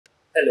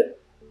Hello,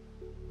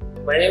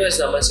 my name is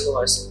Namasya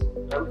Kumar Singh.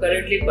 I am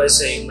currently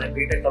pursuing my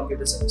B.Tech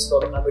Computer Science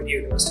from Amity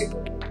University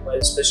Mumbai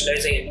while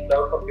specializing in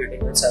cloud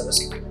computing and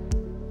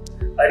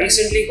cybersecurity. I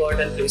recently got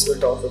a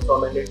placement offer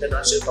from an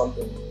international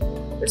company.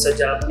 It's a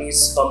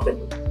Japanese company,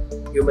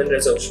 Human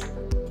Resocia.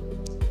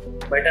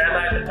 My time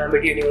at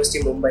Amity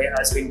University Mumbai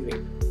has been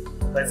great.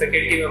 My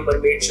faculty member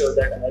made sure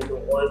that I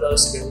know all the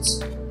skills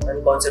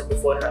and concepts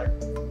beforehand,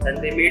 and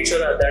they made sure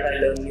that I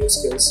learn new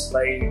skills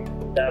by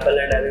dabble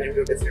and diving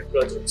into different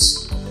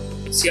projects.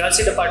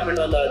 CRC department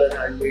on the other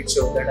hand made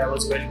sure that I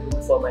was well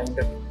groomed for my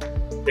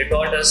interview. They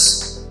taught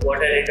us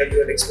what an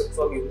interviewer expects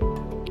from you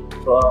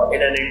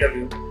in an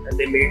interview, and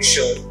they made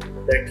sure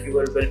that you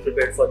were well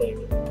prepared for the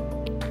interview.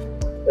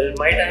 Well,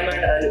 my time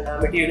at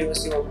Amity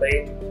University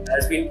Mumbai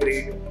has been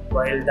great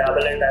while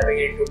dabble and diving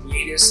into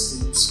various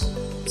streams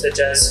such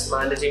as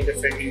managing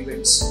different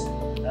events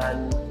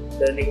and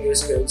learning new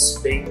skills,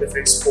 playing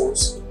different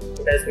sports.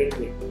 It has been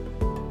great.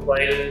 While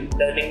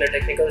learning the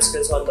technical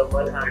skills on the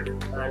one hand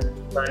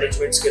and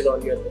management skill on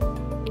the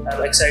other,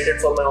 I'm excited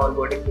for my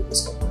onboarding to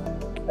this company.